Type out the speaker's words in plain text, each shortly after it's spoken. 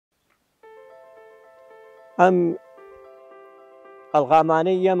ئەم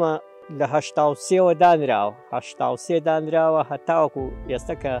ئەلغامانەی ئێمە لە 1970 دانراوە 1970 دانراوە هەتاوەکو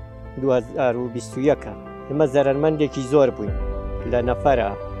ئێستا کە 2021 ئێمە زەرمەندێکی زۆر بووین لە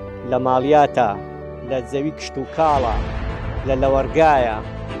نەفەرە لە ماڵیاتە لە زەوی کشت و کاڵە لە لەوەرگایە.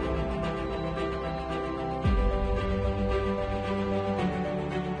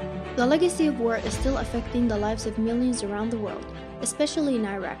 The legacy of war is still affecting the lives of millions around the world, especially in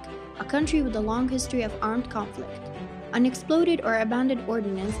Iraq, a country with a long history of armed conflict. Unexploded or abandoned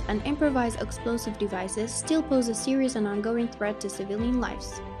ordnance and improvised explosive devices still pose a serious and ongoing threat to civilian lives.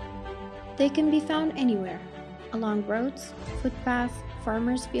 They can be found anywhere, along roads, footpaths,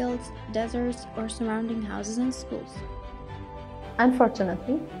 farmers' fields, deserts, or surrounding houses and schools.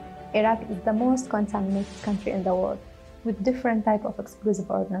 Unfortunately, Iraq is the most contaminated country in the world, with different types of explosive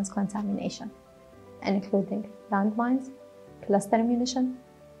ordnance contamination, including landmines, cluster munition,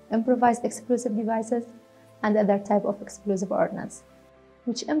 improvised explosive devices, and other types of explosive ordnance,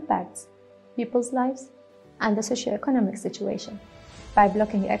 which impacts people's lives and the socio-economic situation by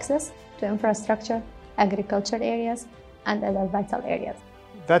blocking access to infrastructure, agriculture areas, and other vital areas.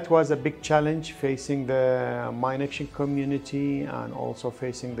 That was a big challenge facing the mine action community and also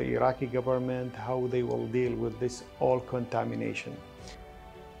facing the Iraqi government, how they will deal with this all contamination.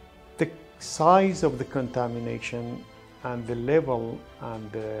 The size of the contamination and the level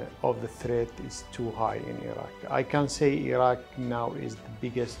of the threat is too high in Iraq. I can say Iraq now is the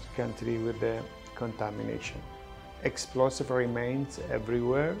biggest country with the contamination. Explosive remains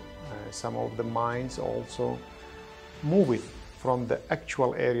everywhere. Some of the mines also move it from the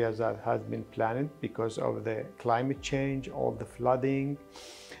actual areas that has been planned because of the climate change, all the flooding,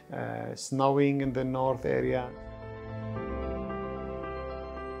 snowing in the north area.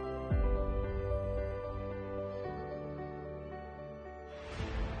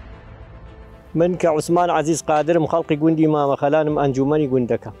 من كعثمان عزيز قادرم خلقي گوندی مامەخەلانم ئەنجومەنی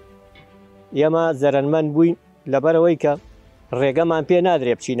گوندەکە. ئێمە زەرەنمەند بووین لەبەرەوەی کە ڕێگەمان پێ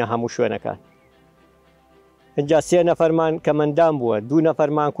نادرێ بچینە هەموو شوێنەکان. اینجا 3 نەفەرمان کەمەندان بووە، 2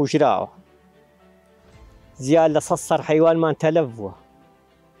 نەفەرمان کوژراوە. زیاد لە 100 سەر حەیوانمان تەلەف بووە.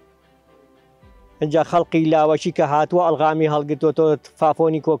 اینجا خەڵقی لاوەشی کە هاتووە ئەلغامی هەڵگرتوۆتەوە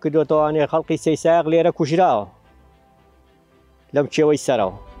فافۆنی کۆکردوێتەوانێ خەڵقی سەیسایق لێرە کوژراوە لەم کێوەی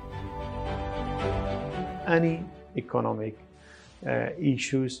سەرەوە. Any economic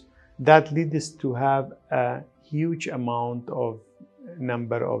issues that lead us to have a huge amount of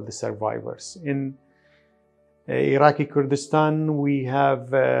number of the survivors. In Iraqi Kurdistan, we have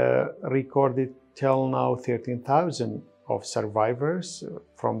recorded till now 13,000 of survivors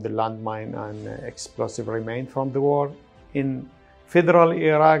from the landmine and explosive remain from the war. In federal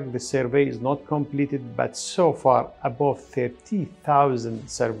Iraq, the survey is not completed, but so far above 30,000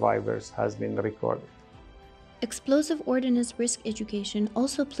 survivors has been recorded. Explosive ordnance risk education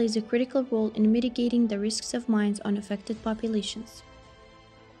also plays a critical role in mitigating the risks of mines on affected populations.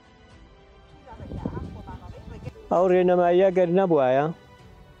 ئەو ڕێنەماییە گەر نەبوایە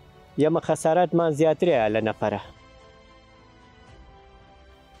ئێمە خەسارەتمان زیاترەیە لە نەفەرە.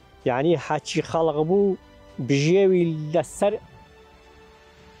 یعنی حەچی خەڵق بوو بژێوی لەسەر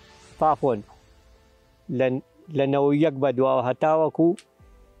فافۆن لە 91 بە دواوە هەتاوەکو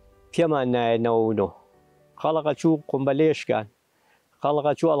پێمان نایە 99. خەڵقە چوو قومبەلێ شکان،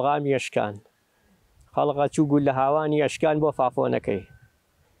 خەڵقە چوو ئەلغامی ئەشکان، خەڵقە چوو گول لە هاوانی ئەشکان بۆ فافۆنەکەی،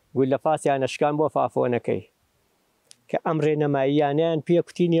 گول لە فاسیان ئەشکان بۆ فافۆنەکەی کە ئەم ڕێنەماییانیان پێ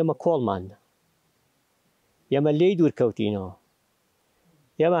کوتین ئێمە کۆڵمان، ئێمە لێی دوورکەوتینەوە،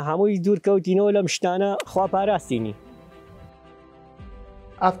 ئێمە هەمووی دوورکەوتینەوە لەم شتانە خوا پاراستینی.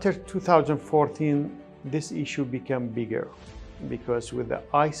 After 2014, this issue became bigger because with the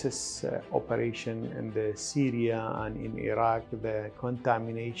ISIS operation in the Syria and in Iraq, the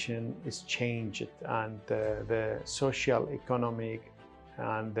contamination is changed and the social, economic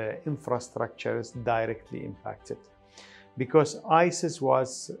and the infrastructure is directly impacted. Because ISIS was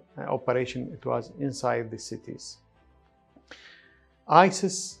operation, it was inside the cities.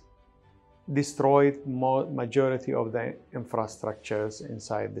 ISIS destroyed majority of the infrastructures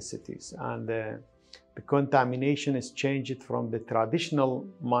inside the cities, and the contamination is changed from the traditional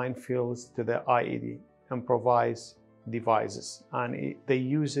minefields to the IED, improvised devices, and they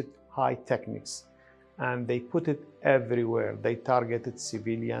use it high techniques, and they put it everywhere. They targeted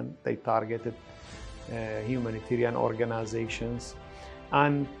civilian, they targeted humanitarian organizations,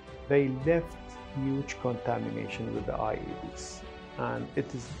 and they left huge contamination with the IEDs. And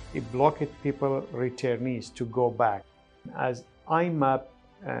it blocked people, returnees, to go back. As IMAD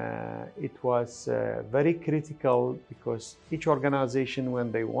it was very critical, because each organization,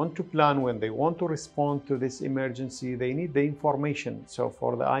 when they want to plan, when they want to respond to this emergency, they need the information. So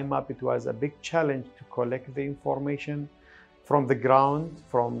for the IMAP, it was a big challenge to collect the information from the ground,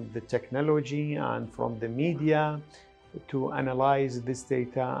 from the technology, and from the media, to analyze this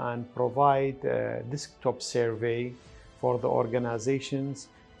data and provide a desktop survey for the organizations,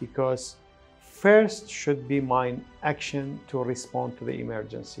 because first should be mine action to respond to the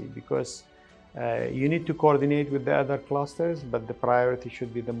emergency, because you need to coordinate with the other clusters, but the priority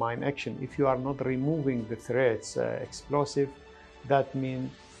should be the mine action. If you are not removing the threats, explosive, that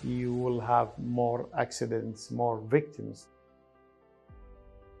means you will have more accidents, more victims.